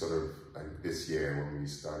when we sort of like this year when we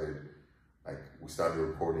started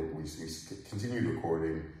recording, we continued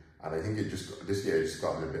recording, and I think this year it just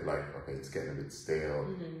gotten a bit like, okay, it's getting a bit stale.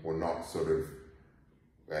 We're not sort of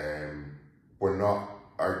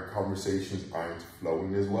our conversations aren't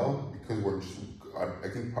flowing as well because we're just. I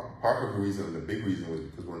think part of the reason, and the big reason, was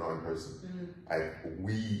because we're not in person. Like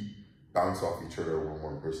we bounce off each other when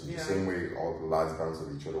we're in person, the same way all the lads bounce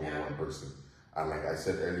off each other when we're in person. And like I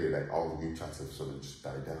said earlier, like all the group chats have sort of just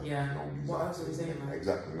died down. Yeah. What else are we saying?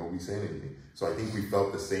 Exactly. Nobody's saying anything. So I think we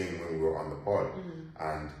felt the same when we were on the pod,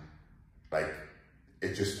 and like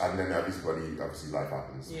it just, and then obviously life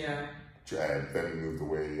happens. Yeah. Then we moved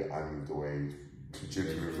away. I moved away.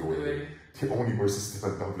 Jim's moved away. The only person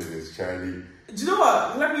still in Dublin is Charlie. Do you know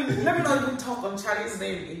what? Let me not even talk on Charlie's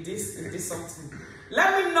name in this something.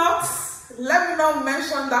 Let me not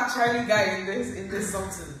mention that Charlie guy in this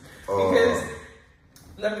something because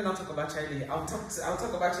let me not talk about Charlie. I'll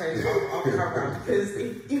talk about Charlie off camera because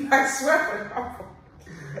if I swear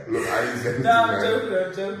for look,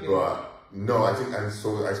 I'm joking. But no, I think, and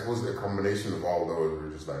so I suppose a combination of all those,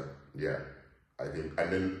 we're just like, yeah. I think,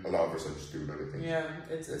 and then a lot of us are just doing other things. Yeah,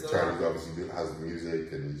 it's Charlie obviously has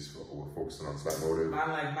music, and we're focusing on Slack Motive. Man,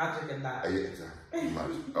 like Magic and that. Yeah,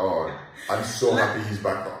 exactly. Oh, I'm so happy he's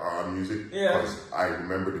back on music. Yeah. Because I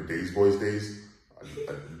remember the Days Boys days.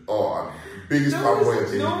 I'm biggest fanboy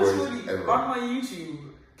of Days Boys ever. On my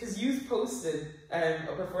YouTube, because you posted a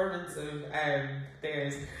performance of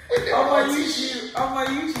theirs. On my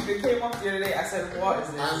YouTube, it came up the other day. I said, "What is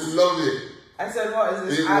this?" I love it. I said, "What is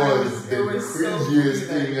this?" It was the cringiest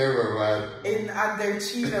thing ever, man. And their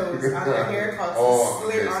chinos and their haircuts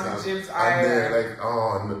split on Jim's eye. And they're like,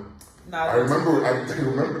 oh no. Nah, I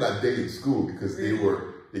remember that day in school because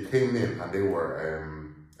they came in and they were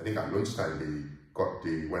I think at lunchtime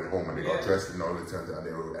they went home and they got dressed and all the time, and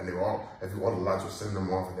they were all the lads were sending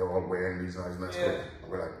them off and they were all wearing these nice clothes.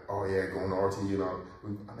 And we're like, oh yeah, going to RT, you know.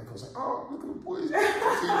 And they was like, oh, look at the boys,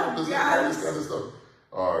 all this kind of stuff.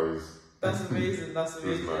 Oh, it was. That's amazing.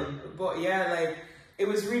 But yeah, like it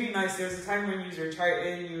was really nice. There was a time when you were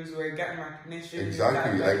charting, you were getting recognition.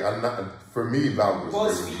 Exactly. For me, that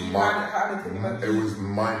was it was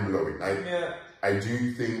mind blowing. I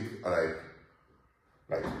do think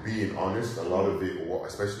like being honest, a lot of it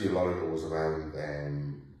was around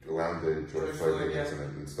the George Floyd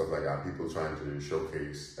incident and stuff like that. People trying to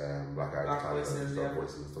showcase black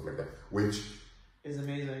voices and stuff like that, which is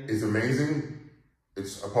amazing. It's amazing.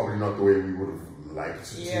 It's probably not the way we would have liked to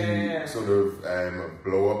see sort of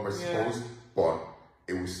blow up, I suppose, but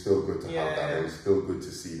it was still good to have that. It was still good to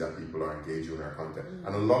see that people are engaging with our content,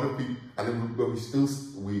 and a lot of people. But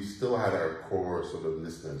we still had our core sort of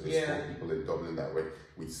listeners, people in Dublin that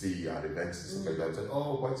we'd see at events and stuff like that. And said,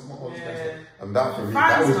 "Oh, what's more?" And that for me,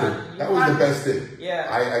 that was the best thing. Yeah,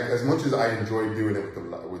 I as much as I enjoyed doing it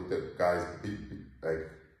with the guys, like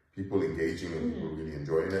people engaging and people really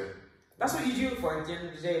enjoying it. That's what you do it for at the end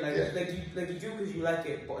of the day. Like you do because you like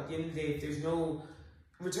it, but at the end of the day, if there's no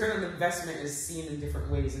return on investment, is seen in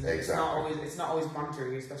different ways, and it's not always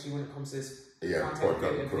monetary, especially when it comes to this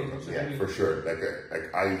content. For sure.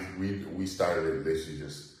 We started it literally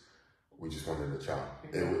we just wanted to chat.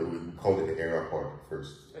 We called it the Era Pod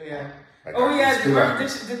first. The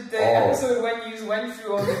episode when you went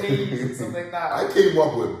through all the names and stuff like that. I came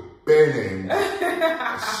up with bare names.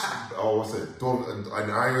 What's it? An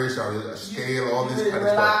Irish or a scale, all this kind of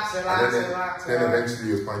stuff. Then eventually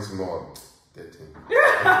it was Pints and Malt. Dead thing.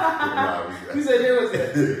 Whose idea was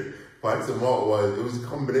it? Pints and Malt it was a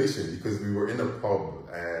combination because we were in a pub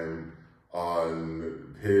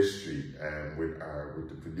on Pear Street with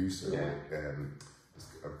the producer, with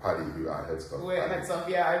Paddy, who at Head Stuff. Wait, Head Stuff,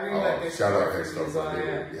 yeah, I really like this. Shout out Head Stuff. Well,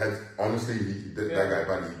 yeah. Honestly, that guy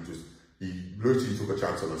Paddy, he literally took a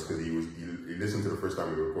chance on us because he listened to the first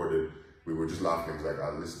time we recorded. We were just laughing. He was like,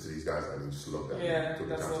 I'll listen to these guys, and he just loved them. Yeah,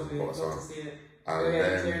 that's lovely. Love to see it. And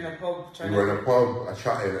then we were in a pub,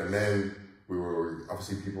 chatting, and then we were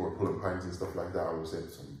obviously people were pulling pints and stuff like that. I was saying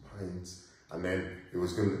some pints. And then it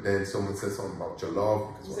was good. Then someone said something about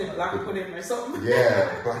jollof because black pudding or something.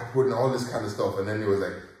 Yeah, black pudding, all this kind of stuff. And then it was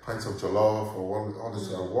like pints of jollof or all this.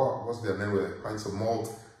 What was there? And then we had pints of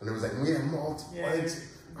malt. And it was like malt, pints,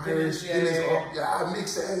 Irish, yeah,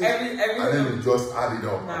 makes sense. Everything. And then we just added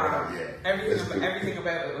up. Everything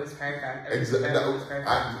about it was perfect. Exactly.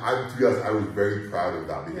 To be honest, I was very proud of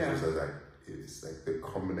that because it's like the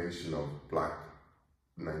combination of black,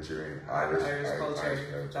 Nigerian, Irish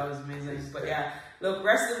culture. That was amazing. But yeah, look,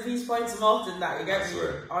 rest in peace, pints of malt and that. You get me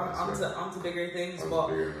onto bigger things. But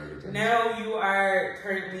now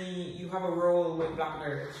you have a role with Black and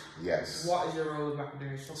Irish. Yes. What is your role with Black and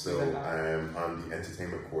Irish? So I'm the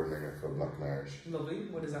entertainment coordinator for Black and Irish. Lovely.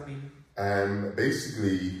 What does that mean?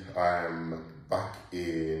 Basically, back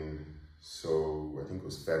in, so I think it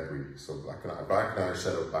was February. So Black and Irish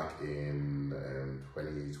set up back in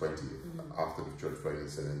 2020 after the George Floyd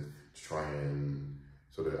incident to try and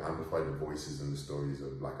sort of amplify the voices and the stories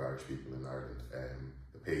of Black Irish people in Ireland.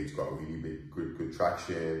 The page got really good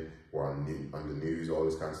traction. We're on the news, all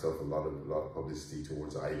this kind of stuff. A lot of publicity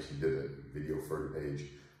towards it. I actually did a video for the page,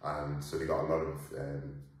 and so they got a lot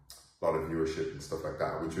of viewership and stuff like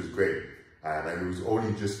that, which was great. And it was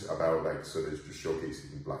only just about like sort of just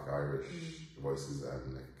showcasing Black Irish voices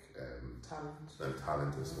and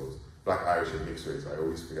talent, I suppose. Black Irish and mixed race. I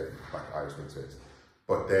always forget Black Irish mixed race.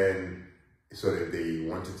 But then sort of they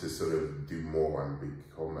wanted to sort of do more and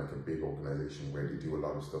become like a big organization where they do a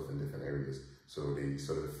lot of stuff in different areas. So they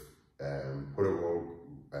sort of put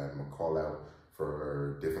a call out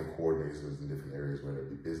for different coordinators in different areas, whether it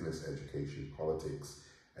be business, education, politics,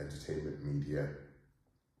 entertainment, media,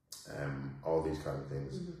 all these kind of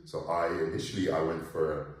things. So I went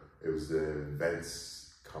for, it was the events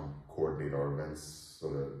coordinator or events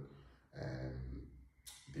sort of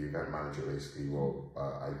the event manager basically. Well,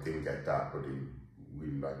 I didn't get that, but they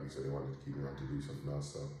really liked me, so they wanted to keep me on to do something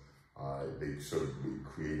else. So they sort of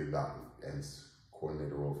created that ends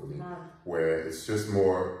coordinator role for me, where it's just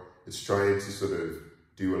more, it's trying to sort of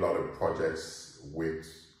do a lot of projects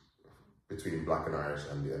between Black and Irish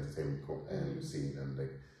and the entertainment scene,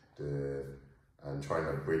 and trying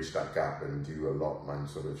to bridge that gap and do a lot and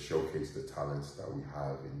sort of showcase the talents that we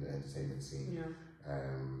have in the entertainment scene.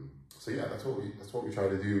 So yeah, that's what we try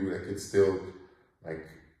to do. Like, it's still like,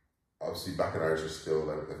 obviously Black and Irish are still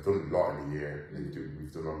like, they've done a lot in the year.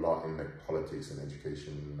 We've done a lot in like politics and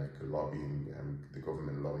education, like lobbying the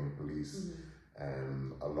government, lobbying police.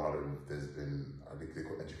 A lot of, there's been, I think the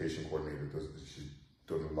education coordinator she's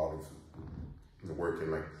done a lot of the work in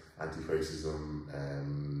like anti-racism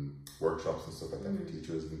workshops and stuff like that for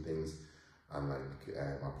teachers and things. And like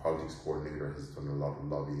our politics coordinator has done a lot of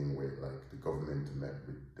lobbying with like the government and met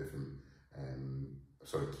with different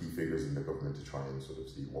sort of key figures in the government to try and sort of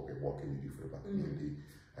see what can we do for the Black community.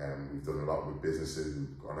 We've done a lot with businesses,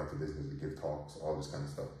 we've gone out to business, we give talks, all this kind of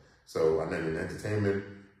stuff. So, and then in entertainment,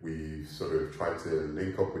 we sort of try to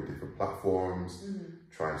link up with different platforms,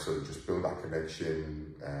 try and sort of just build that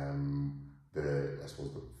connection. I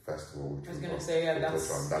suppose the festival, which I was going to say, that's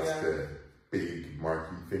the big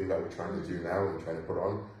marquee thing that we're trying to do now and trying to put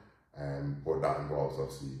on. But that involves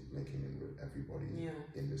obviously linking in with everybody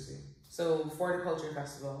in the scene. So, For the Culture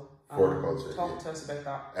Festival. Talk to us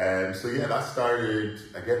about that. So yeah, that started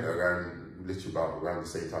again around the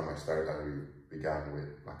same time I began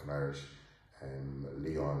with Black and Irish.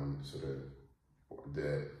 Leon sort of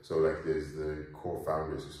there's the core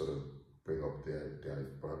founders who sort of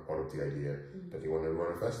brought up the idea that they wanted to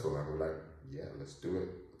run a festival, and we're like, yeah, let's do it.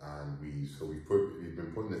 And we've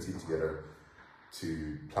been putting the team together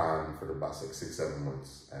to plan for the last like 6-7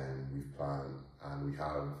 months, and we've planned, and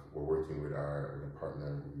we're working with our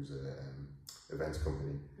partner who's an events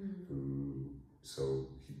company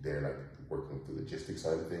they're like working with the logistics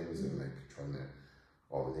side of things and like trying to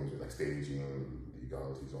all the things with like staging,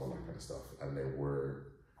 legalities, all that kind of stuff. And then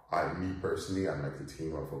me personally and like the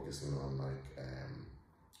team are focusing on like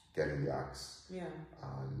getting the acts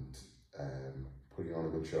and putting on a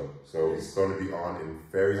good show. So it's going to be on in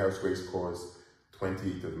Ferryhouse Racecourse,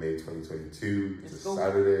 28th of May 2022. It's a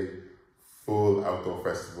Saturday, full outdoor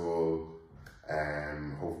festival.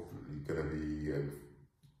 Hopefully going to be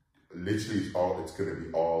it's going to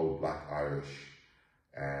be all Black Irish.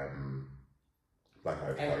 Black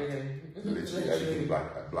Irish. Everything. Literally everything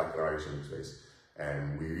Black and Irish in this race.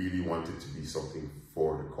 And we really want it to be something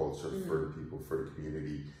for the culture, for the people, for the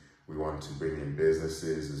community. We want to bring in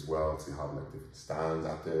businesses as well to have like different stands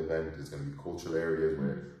at the event. There's going to be cultural areas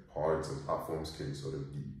where pods and platforms can sort of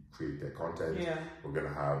create their content. We're going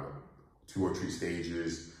to have 2 or 3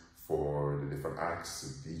 stages for the different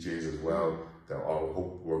acts, DJs as well. That all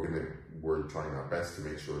hope we're trying our best to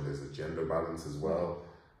make sure there's a gender balance as well.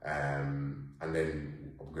 And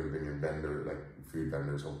then we're going to bring in food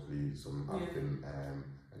vendors, hopefully some African and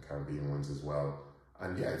Caribbean ones as well.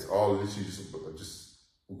 And yeah, it's all literally just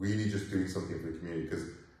really just doing something for the community, because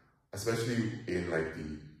especially in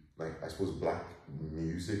I suppose black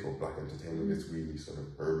music or black entertainment, it's really sort of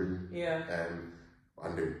urban.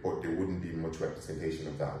 But there wouldn't be much representation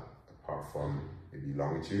of that apart from maybe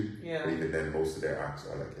Longitude. But even then, most of their acts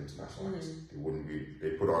are like international acts. They wouldn't be.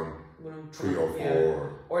 They put on 3 or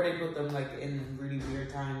 4, or they put them like in really weird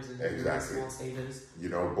times and really small stages. You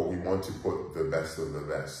know, but we want to put the best of the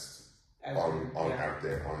best out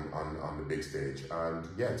there on the big stage, and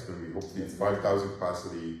it's going to be hopefully 5,000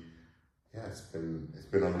 capacity. Yeah, it's been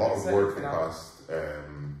a lot of work for the past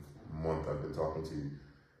month. I've been talking to.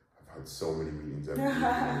 I've had so many meetings with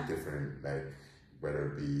different, like, whether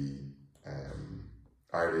it be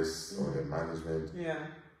artists or their management.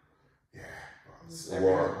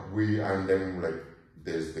 And then like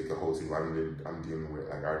there's like the whole team I'm dealing with,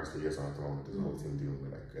 like artist liaison at the moment. There's a whole team dealing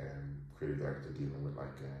with like creative director dealing with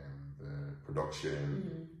like the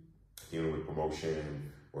production, dealing with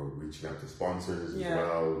promotion, or reaching out to sponsors as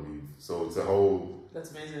well. So it's a whole.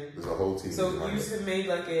 That's amazing. There's a whole team. So you have made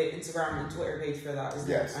like an Instagram and Twitter page for that, isn't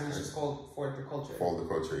it? And it's just called For the Culture. For the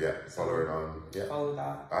Culture, Follow it on. Follow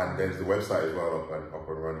that. And there's the website as well up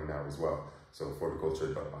and running now as well. So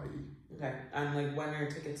fortheculture.ie. Okay. And like when are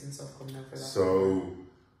tickets and stuff coming out for that? So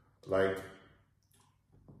like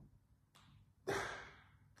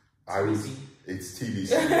it's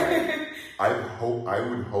TBC. Like, I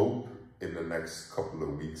would hope in the next couple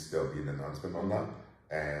of weeks there'll be an announcement on that.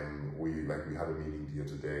 We had a meeting the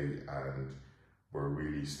other day, and we're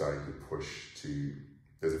really starting to push to.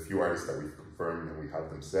 There's a few artists that we've confirmed and we have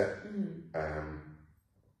them set.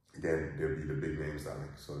 Again, there'll be the big names that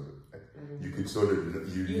like sort of you could sort of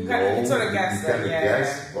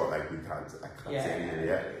guess, but like I can't say anything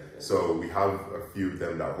yet. So we have a few of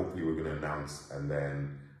them that hopefully we're gonna announce, and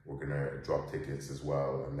then we're gonna drop tickets as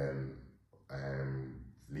well, and then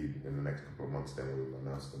lead in the next couple of months. Then we'll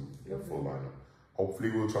announce them the full lineup.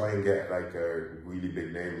 Hopefully we'll try and get like a really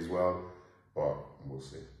big name as well, but we'll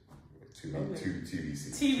see.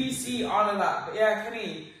 TBC, all of that. But yeah,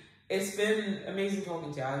 Kenny, it's been amazing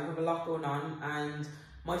talking to you. You have a lot going on, and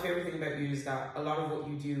my favourite thing about you is that a lot of what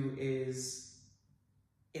you do is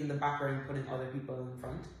in the background, putting other people in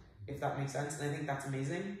front, if that makes sense. And I think that's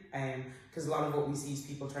amazing, because a lot of what we see is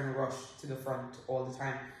people trying to rush to the front all the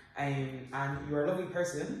time. And you're a lovely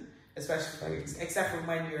person, especially except for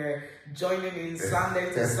when you're joining in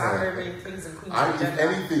slander to slander me things and queens. If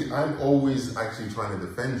anything, I'm always actually trying to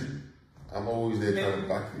defend you. I'm always there trying to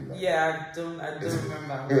back you. Like. Yeah, I don't remember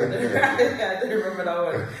that one. I don't remember that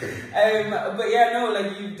one. But yeah, no,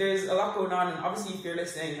 like there's a lot going on, and obviously if you're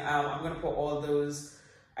listening, I'm gonna put all those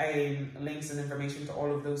links and information to all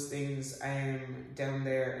of those things down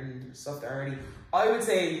there and stuff that already. I would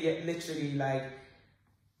say literally like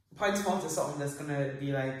Pints Malt is something that's gonna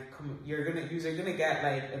be like you're gonna get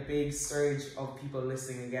like a big surge of people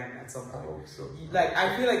listening again at some point. I hope so. Like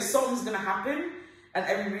I feel like something's gonna happen and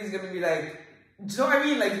everybody's gonna be like, do you know what I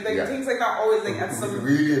mean? Like things like that always like at some.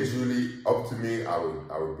 Really and truly, up to me, I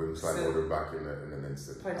would bring Slime Motive back in an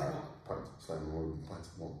instant. Slime Motive,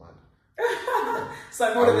 man.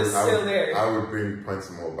 Slime Motive is still there. I would bring Pints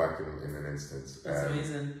and Malt back in an instant. That's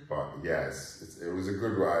amazing. But yes, it was a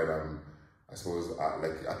good ride. I suppose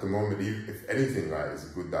like at the moment, if anything, right, it's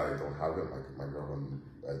good that I don't have it. Like my girlfriend,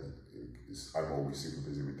 I'm always super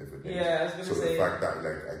busy with different things. Yeah, I was gonna say. The fact that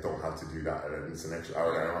like I don't have to do that, and it's an extra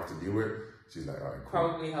hour that I don't have to deal with. She's like, all right, cool.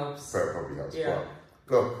 Probably helps. Probably helps. Yeah.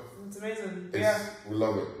 But look, it's amazing. We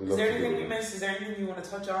love it. Is there anything we missed? Is there anything you want to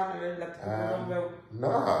touch on or let people know about?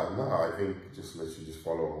 No. I think just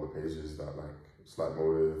follow all the pages that like Slime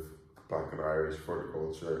Motive, Black and Irish, For the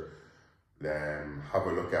Culture. Have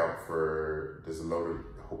a look out for. There's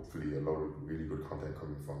hopefully a lot of really good content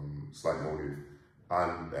coming from Slime Motive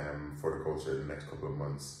and For the Culture in the next couple of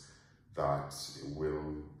months. That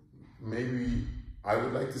will maybe. I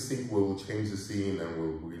would like to think we'll change the scene and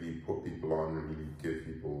we'll really put people on and really give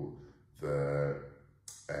people the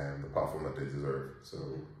platform that they deserve. So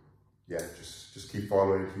yeah, just keep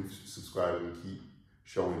following, keep subscribing, keep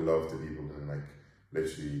showing love to people, and like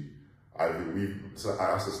literally, I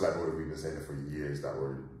asked the Slime Motive, we've been saying it for years that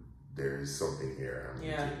we're there is something here. And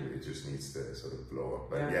it just needs to sort of blow up.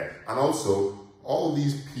 But and also all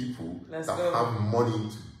these people that have money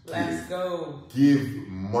to give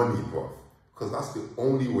money, bro. Because that's the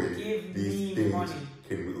only way these things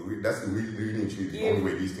can. That's really the only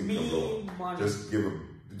way these things can blow up. Just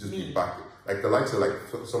be back. Like the likes of like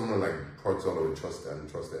someone like Porzolo trusted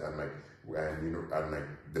and like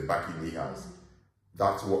the backing he has.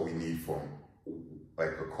 That's what we need from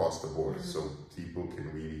like across the board, so people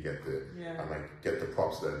can really get the and like get the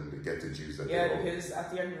props and get the juice that they want. Because at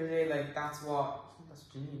the end of the day, like that's what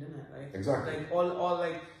you need, isn't it? Like exactly. Like all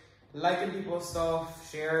like liking people's stuff,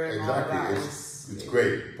 sharing all that. It's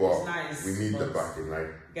great, but it's nice, we need the backing. Like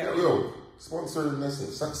sponsor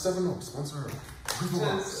lessons. 7-Up, sponsor.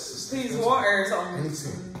 Just please water or something.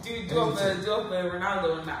 Do up a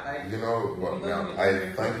Ronaldo and that, like. You know what? I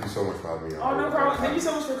thank you so much for having me. Oh no problem. Thank you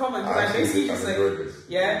so much for coming. I basically just like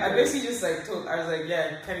I basically just like told. I was like,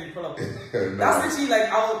 yeah, Kenny, pull up. That's literally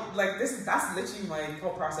like that's literally my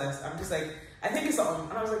thought process. I'm just like, I think it's something,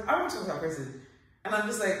 and I was like, I want to talk to that person, and I'm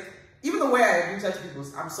just like. Even the way I reach out to people,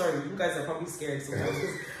 I'm sorry, you guys are probably scared sometimes.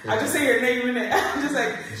 I just say your name in it. I'm just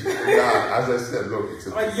like, as I said, look, it's a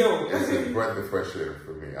breath of fresh air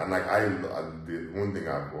for me. And like the one thing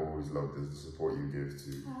I've always loved is the support you give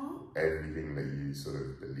to everything that you sort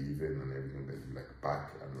of believe in and everything that you like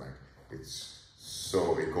back, and like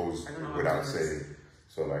it goes without saying.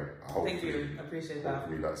 So like, thank you, I appreciate that.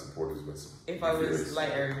 Hopefully that support is with. If I was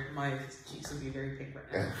lighter, my cheeks would be very pink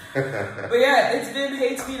right now. But yeah, it's been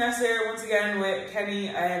Hate to Be Nasser once again with Kenny.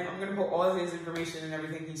 I'm gonna put all his information and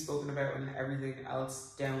everything he's spoken about and everything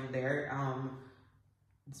else down there.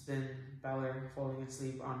 It's been Ballard falling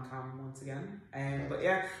asleep on cam once again. But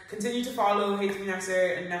yeah, continue to follow Hate to Be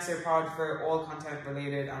Nasser and Nasser Pod for all content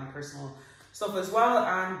related and personal stuff as well.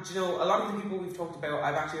 And you know, a lot of the people we've talked about,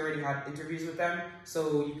 I've actually already had interviews with them,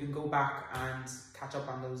 so you can go back and catch up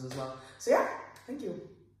on those as well. So yeah, thank you.